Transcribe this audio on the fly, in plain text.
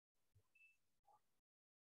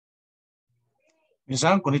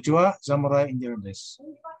Minasan, konnichiwa, Zamurai Engineer this.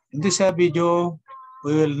 In this video,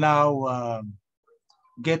 we will now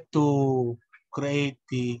get to create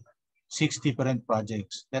the 6 different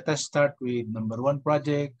projects. Let us start with number 1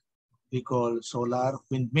 project we call solar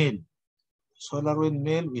windmill. Solar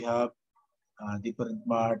windmill, we have different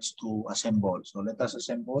parts to assemble. So let us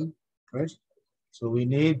assemble first. So we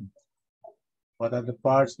need, what are the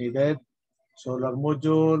parts needed? Solar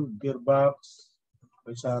module, gearbox,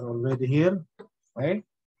 which are already here, right?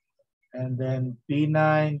 And then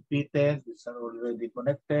P9, P10, which are already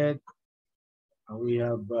connected. We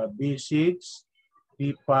have B6,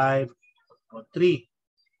 B5, or three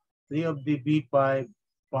of the B5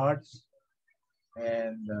 parts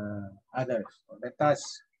and others. So let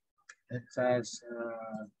us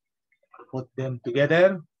put them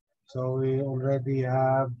together. So we already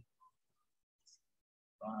have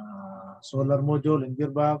solar module and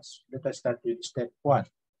gearbox. Let us start with step 1.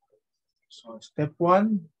 So step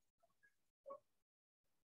 1,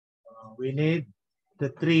 we need the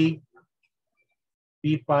 3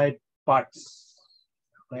 P5 parts,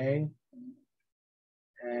 okay,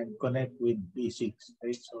 and connect with B6.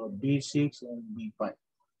 Okay? So B6 and B5.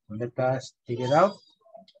 So let us take it out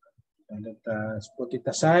and let us put it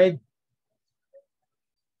aside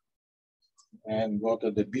and go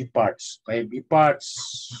to the B parts. Okay, B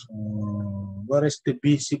parts. Where is the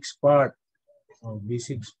B6 part? So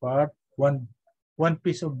B6 part, one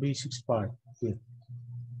piece of B6 part here.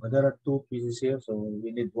 But there are 2 pieces here, so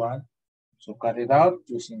we need 1. So cut it out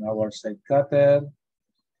using our side cutter.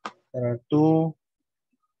 There are 2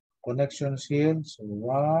 connections here. So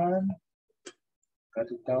 1, cut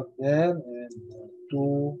it out there, and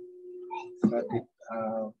 2, cut it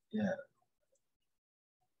out there.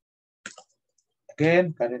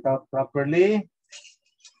 Again, cut it out properly.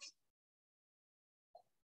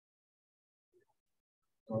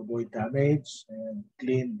 To avoid damage and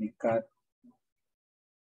clean the cut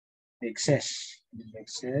excess.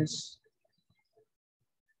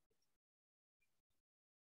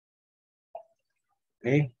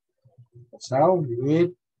 Okay, that's how we do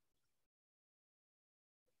it.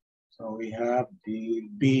 So we have the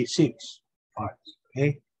B6 parts.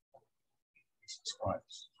 Okay, B6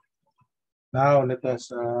 parts. Now let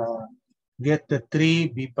us get the 3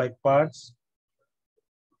 B5 parts.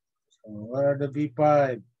 So where are the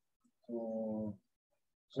B5? So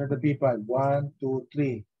where are the B5? 1, 2,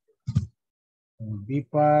 3.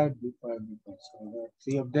 B5, B5, B5. So there are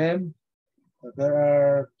 3 of them. So there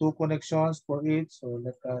are 2 connections for each. So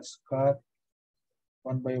let us cut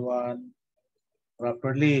one by one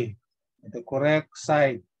properly at the correct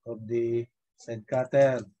side of the side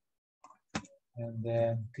cutter, and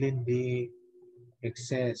then clean the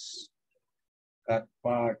excess cut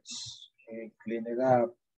parts. Okay, clean it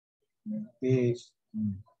up like this.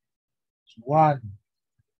 So 1.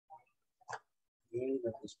 Okay,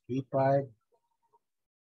 that is B5.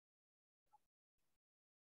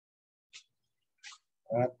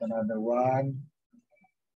 Cut another 1.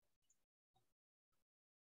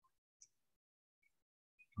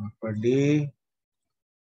 Properly.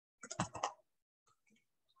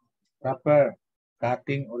 Proper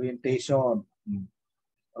cutting orientation.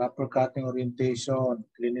 Proper cutting orientation.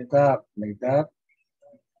 Clean it up like that.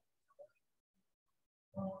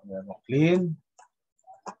 We have a clean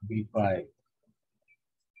B5.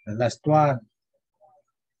 The last one.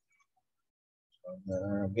 So there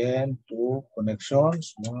are again 2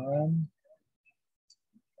 connections. 1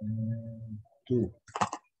 and 2.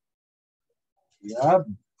 We have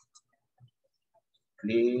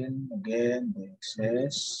clean again the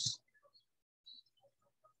excess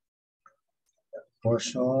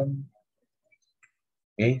portion.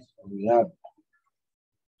 Okay, so we have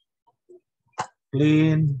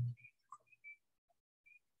clean.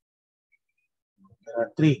 There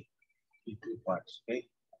are 3 parts. Okay.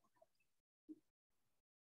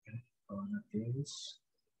 So that is.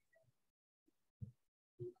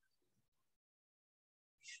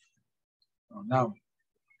 So now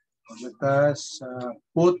let us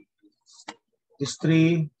put these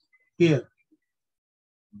 3 here.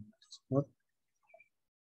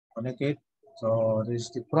 Connect it. So this is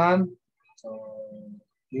the front. So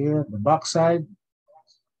here the back side,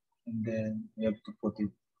 and then you have to put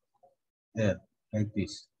it there like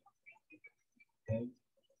this. Okay.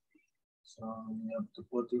 So you have to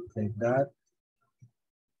put it like that.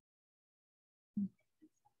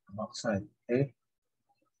 Back side. Okay.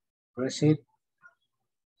 Press it.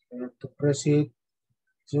 You have to press it.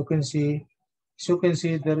 As you can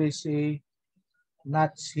see, there is a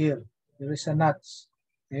nuts here. There is a nuts.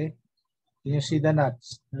 Okay. Can you see the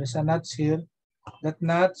nuts? There is a nuts here. That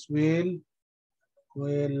nuts will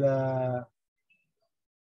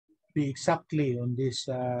be exactly on this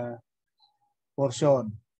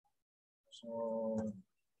portion. So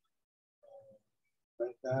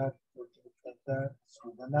like that, like that.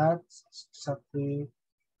 So the nuts is exactly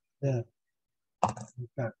there, like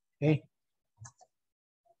that. Okay.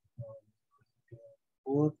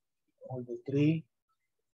 Put all the three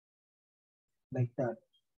like that,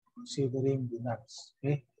 considering the nuts.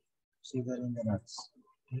 Okay, considering the nuts.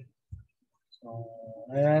 Okay. So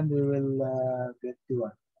and we will get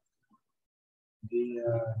to the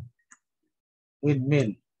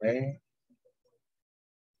windmill. Okay.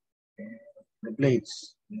 The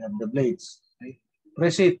blades. We have the blades. Okay.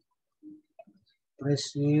 Press it.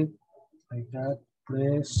 Press it like that.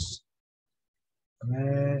 Press.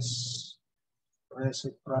 Press. Press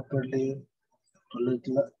it properly to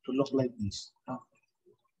look like this.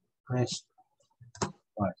 Press.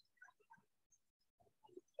 One.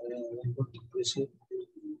 I'm going to press it.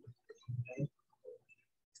 Okay.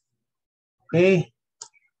 Okay.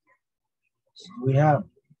 So we have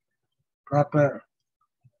proper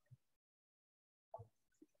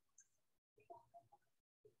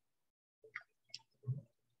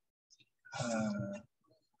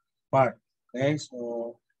part. Okay,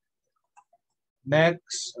 so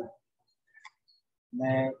next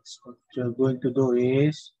what you're going to do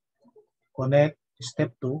is connect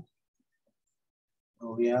step 2.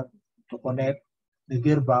 So we have to connect the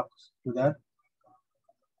gearbox to that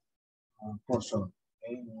portion.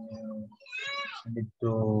 Okay, I need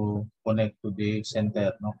to connect to the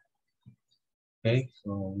center. No. Okay,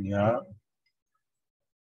 so we have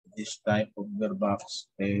this type of gearbox.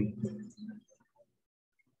 Okay,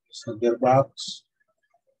 so gearbox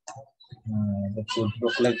that should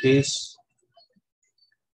look like this.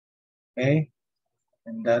 Okay,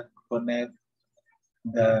 and that connect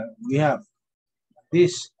we have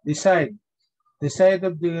this side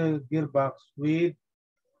of the gearbox with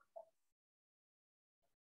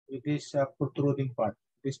this protruding part.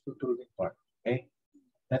 Okay,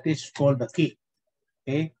 that is called the key.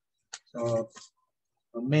 Okay, so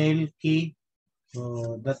a male key.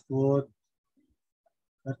 So that would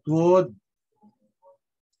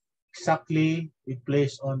exactly be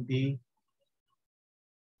placed on the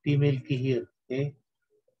female key here. Okay,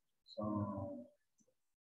 so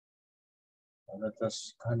that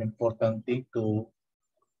is an important thing to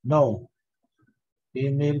know.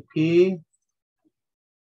 Female key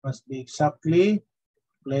must be exactly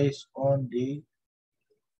placed on the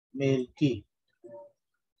male key.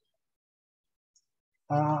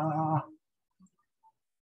 Like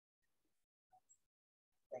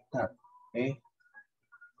that. Okay. Okay.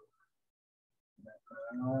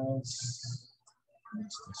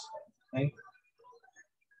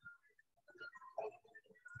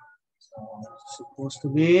 So it's supposed to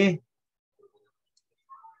be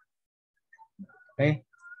okay.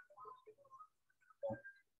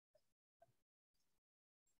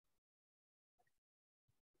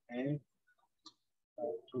 Okay.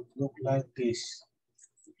 It would look like this.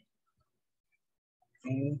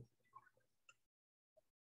 Okay.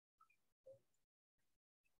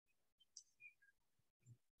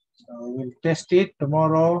 So we'll test it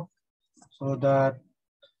tomorrow so that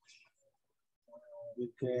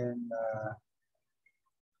we can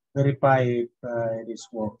verify if it is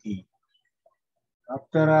working.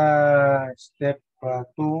 After step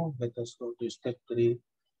 2, let us go to step 3.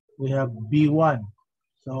 We have B1.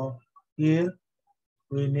 So here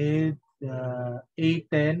we need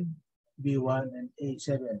A10, B1, and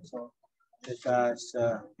A7. So let us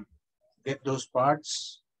get those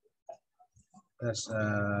parts. Let's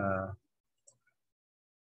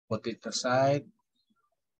put it aside.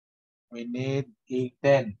 We need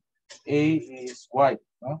A10. A is white.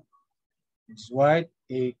 No? It's white,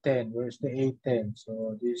 A10. Where's the A10?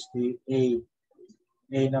 So this is the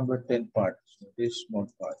A number 10 part. So this small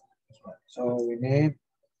part. So we need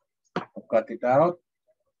to cut it out.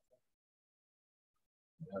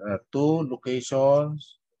 There are 2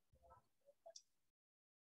 locations.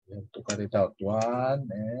 We have to cut it out. 1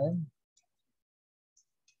 and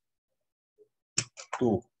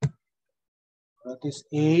 2. That is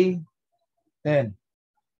A10.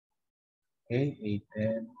 Okay,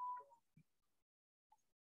 A10.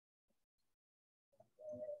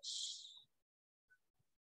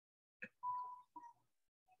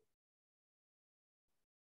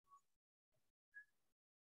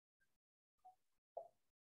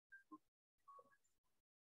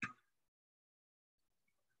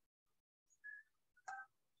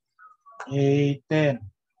 A10.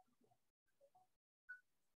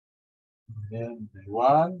 Then the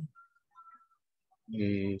 1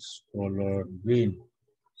 is color green.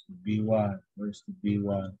 So B1. Where's the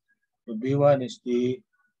B1? The B1 is the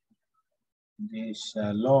this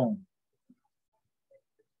long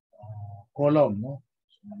column, no?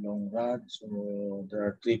 Long rod. So there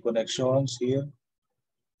are 3 connections here.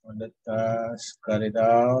 On the task carried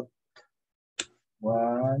out.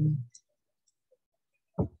 1,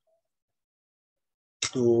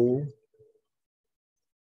 2,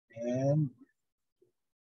 and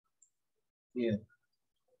here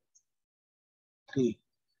 3.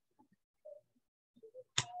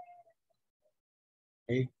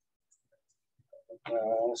 Okay.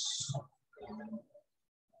 Just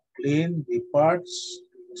clean the parts.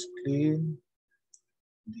 Just clean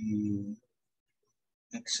the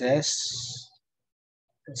excess.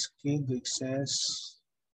 Let's clean the excess.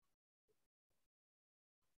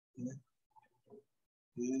 Okay.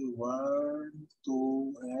 1,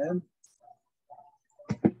 2, and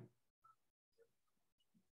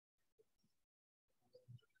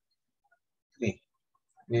 3.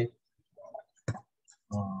 Okay.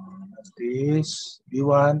 This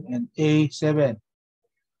B1 and A7.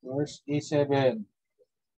 First A7.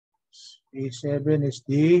 A7 is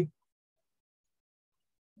this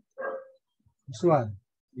one,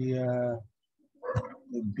 the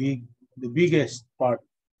biggest part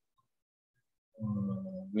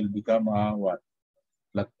will become a what?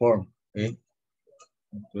 Platform. Okay,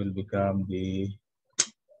 it will become the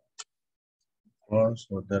platform.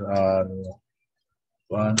 So there are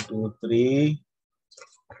 1, 2, 3,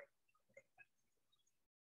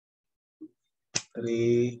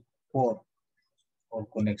 4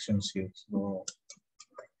 connections here. So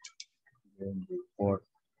then the 4.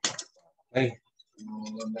 Okay,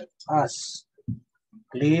 let us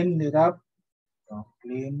clean it up.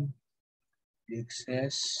 Clean the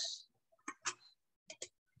excess.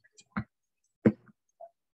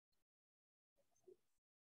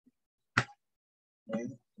 Okay.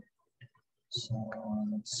 So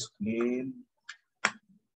let's clean.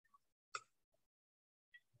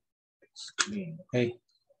 Let's clean. Okay.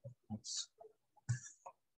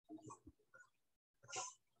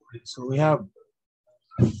 So we have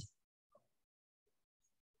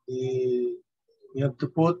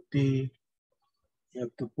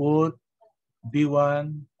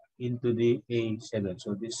B1 into the A7.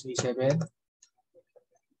 So this A7.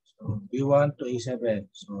 So B1 to A7.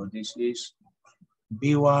 So this is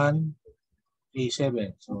B1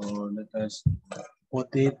 A7. So let us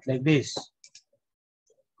put it like this.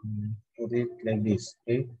 Put it like this.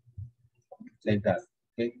 Okay, like that.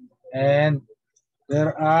 Okay, and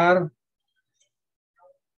there are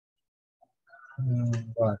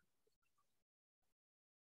what?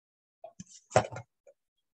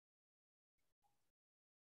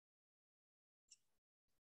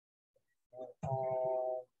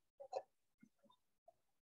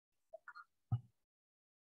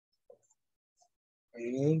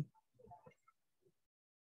 Okay,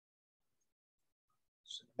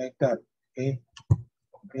 so like that. Okay,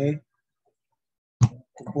 okay,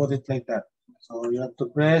 put it like that. So you have to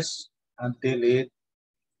press until it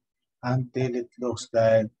looks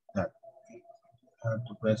like that. Okay. You have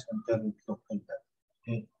to press until it looks like that.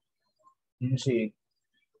 Okay, you see it.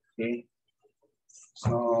 Okay,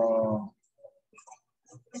 so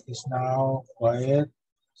it is now quiet,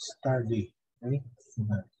 sturdy. Okay.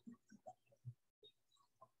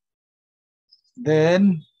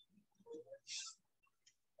 Then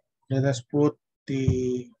let us put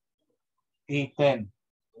the A10.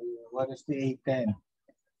 What is the A10?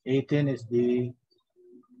 A10 is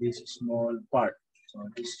this small part. So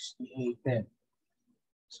this is the A10.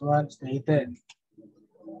 So what's the A10?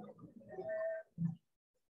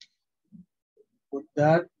 Put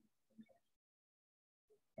that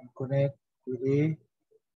and connect to the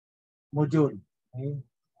module. Okay?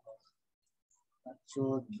 That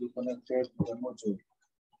should be connected to the module.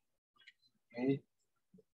 Okay.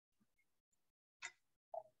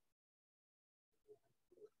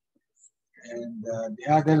 And the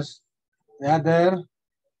other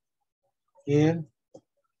here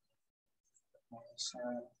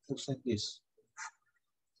looks like this.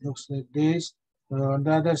 Looks like this. So on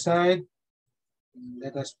the other side,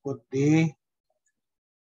 let us put the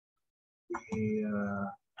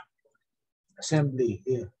assembly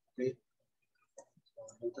here. Okay. So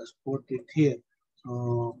let us put it here.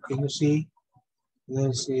 So can you see?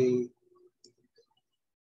 There's a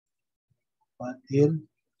part here.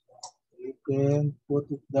 You can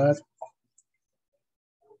put it that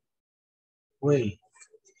way.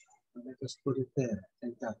 Let us put it there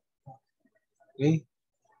like that. Okay.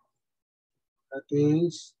 That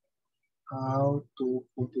is how to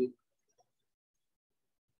put it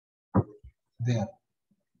there.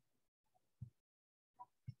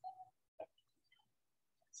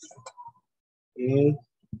 Okay.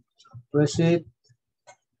 Press it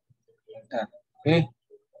like that. Okay.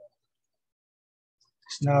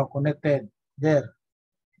 It's now connected there.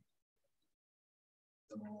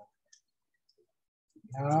 So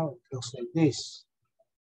now it looks like this.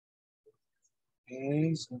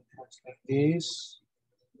 Okay, so it looks like this.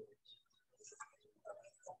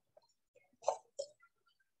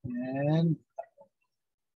 And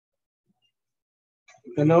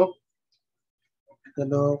take a look. Take a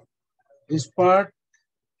look. This part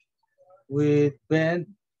with bend,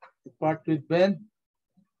 the part with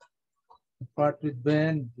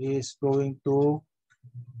bend is going to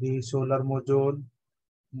the solar module,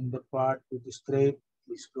 and the part with the straight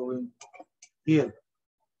is going here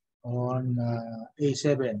on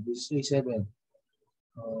A7. This is A7.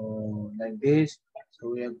 Like this. So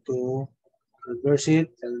we have to reverse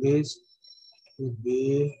it like this. Would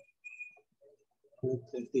be put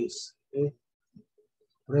like this. Okay.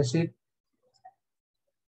 Press it.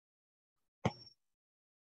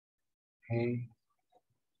 Okay.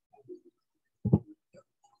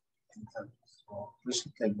 So press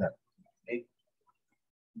it like that. Okay.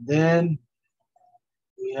 Then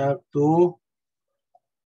we have to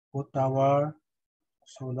put our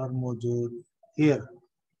solar module here.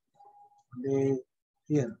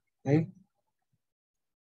 Here. Okay.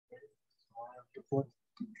 So I have to put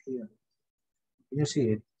it here. Can you see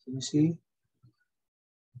it? Can you see?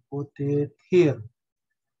 Put it here.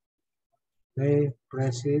 Okay.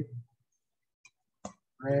 Press it.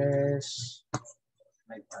 Press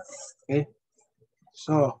like that. Okay.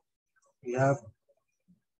 So we have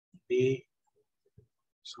the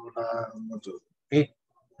solar module. Okay.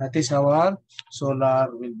 That is our solar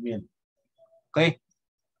windmill. Okay.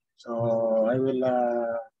 So I will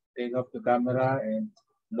take off the camera and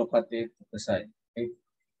look at it at the side. Okay.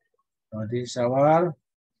 So this is our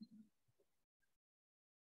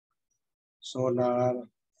solar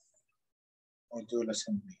module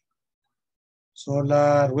assembly.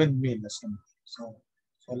 Solar windmill assembly. So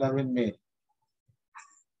solar windmill.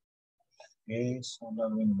 Okay, solar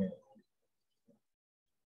windmill.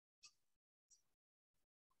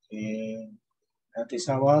 Okay, that is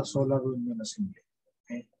our solar windmill assembly.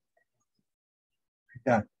 Okay, like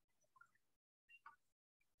that.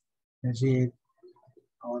 You see,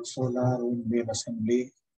 our solar windmill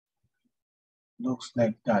assembly looks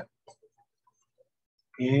like that.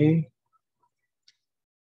 Okay,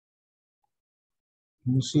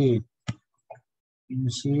 you see it. You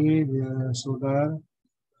see the solar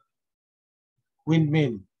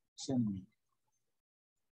windmill assembly.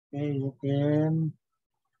 Okay, you can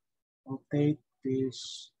rotate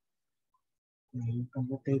this. Okay, you can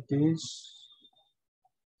rotate this.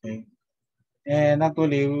 Okay. And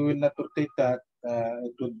actually, we will not rotate that.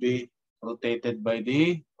 It would be rotated by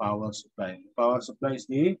the power supply. Power supply is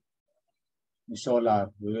the solar.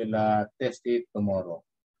 We will test it tomorrow.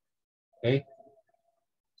 Okay.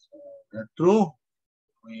 So that's true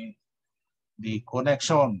with the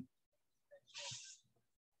connection.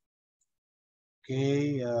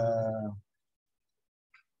 Okay.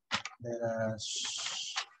 Let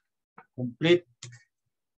us complete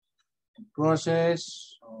the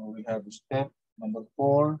process. So we have step number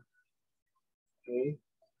 4. Okay.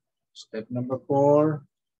 Step number 4.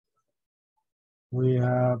 We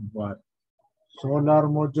have what? Solar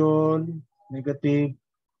module, negative.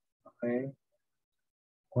 Okay.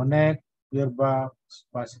 Connect gearbox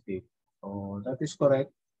positive. So that is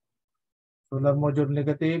correct. Solar module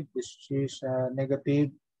negative. This is negative.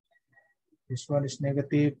 This one is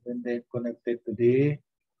negative, and then connected to the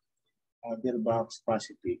gearbox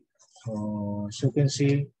positive. So as you can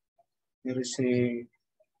see, there is a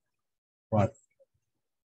what?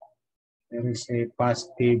 There is a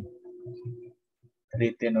positive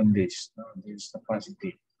written on this. No, this is the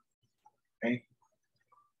positive. Okay.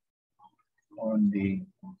 On the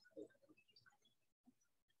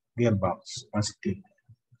gearbox positive.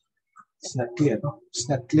 It's not clear. No? It's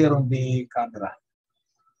not clear on the camera.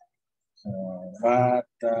 But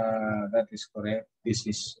that is correct. This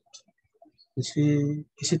is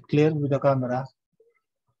it clear with the camera?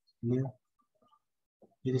 Clear.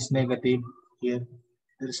 It is negative here.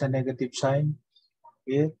 There is a negative sign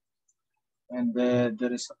here, and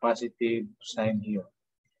there is a positive sign here.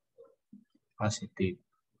 Positive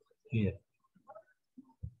here.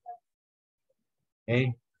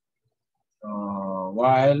 Okay.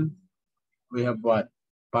 While we have what?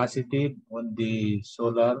 Positive on the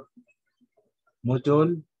solar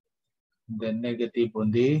module, then negative on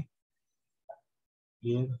the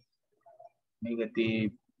here,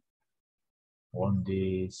 negative on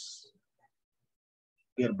this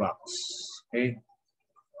gearbox. Okay.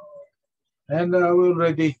 And we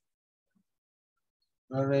already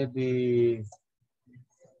already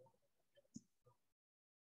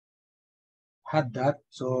had that,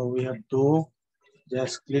 so we have to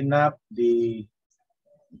just clean up the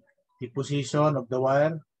position of the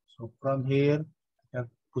wire. So from here, you have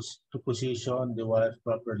to position the wire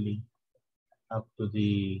properly up to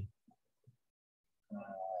the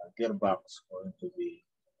gearbox going to the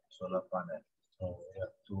solar panel. So we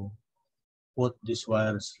have to put these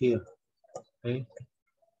wires here, okay,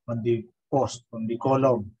 on the post, on the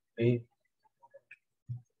column, okay.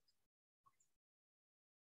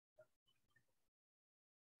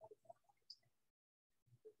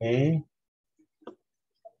 Okay,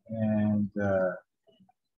 and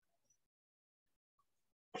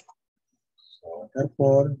so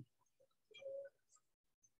therefore,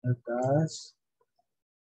 let us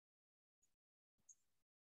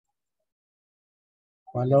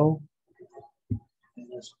follow,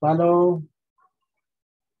 just follow.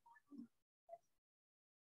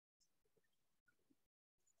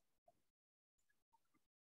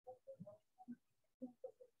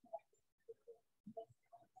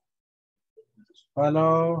 Just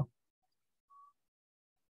follow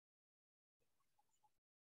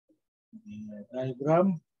the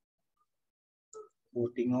diagram,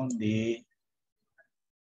 putting on the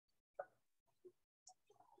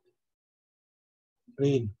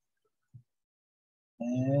green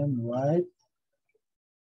and white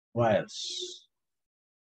wires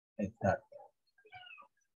like that.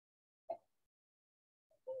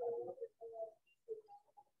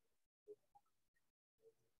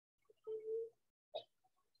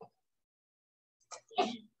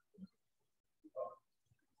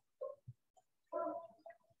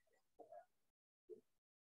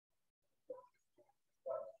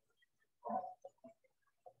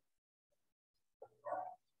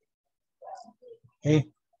 Okay.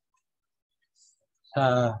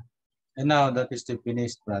 And now that is the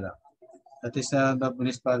finished product. That is the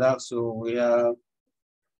finished product. So we have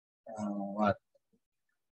what?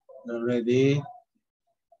 Already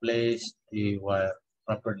placed the wire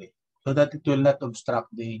properly so that it will not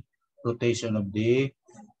obstruct the rotation of the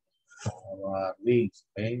wings,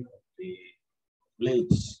 okay? The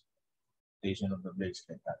blades, rotation of the blades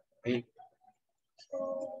like that, okay?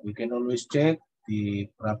 So we can always check the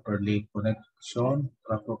proper connection.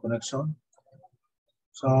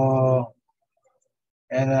 So,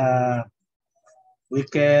 and we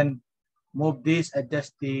can move this,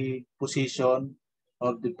 adjust the position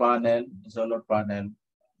of the panel, the solar panel,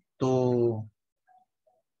 to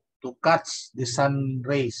catch the sun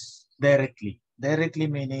rays directly. Directly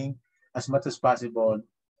meaning as much as possible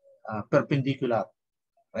perpendicular.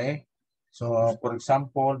 Okay? So, for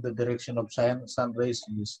example, the direction of sun rays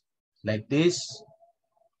is like this.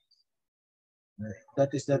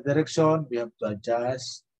 That is the direction we have to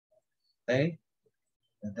adjust. Okay?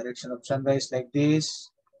 The direction of sun rays like this.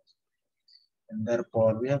 And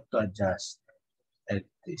therefore, we have to adjust like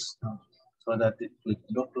this. So that it would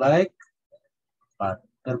look like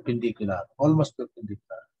perpendicular, almost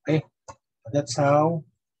perpendicular. Okay? That's how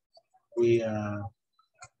we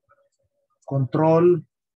control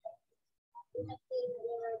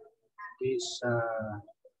this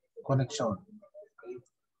connection.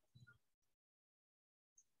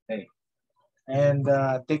 Okay. And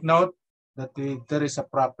take note that there is a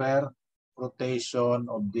proper rotation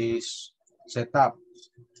of this setup.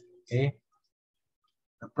 Okay.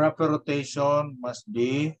 The proper rotation must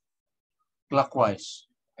be clockwise.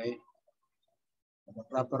 Okay. The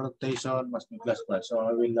proper rotation must be clockwise. So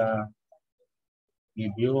I will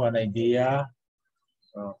give you an idea.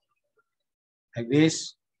 So like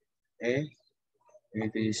this. Okay.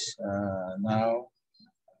 It is now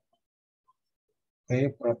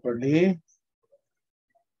properly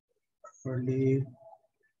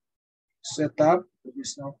set up. It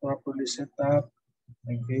is now properly set up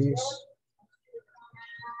like this.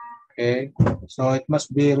 Okay, so it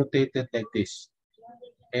must be rotated like this.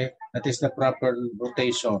 Okay, that is the proper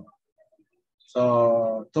rotation.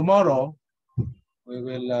 So tomorrow we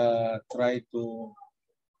will try to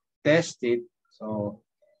test it. So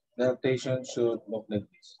the rotation should look like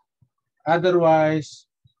this. Otherwise,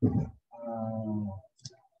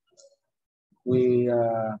 we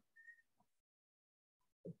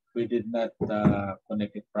did not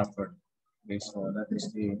connect it properly. Okay, so that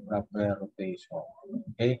is the proper rotation.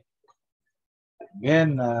 Okay.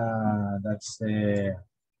 Again, that's the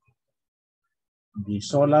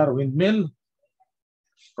solar windmill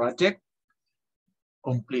project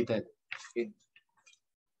completed. Okay.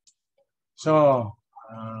 So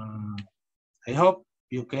I hope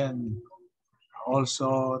you can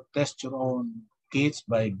also test your own kits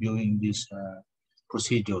by viewing this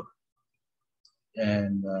procedure.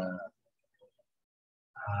 And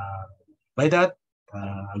by that,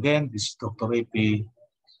 again, this is Dr. EYPEI,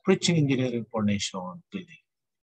 preaching engineering for nation building.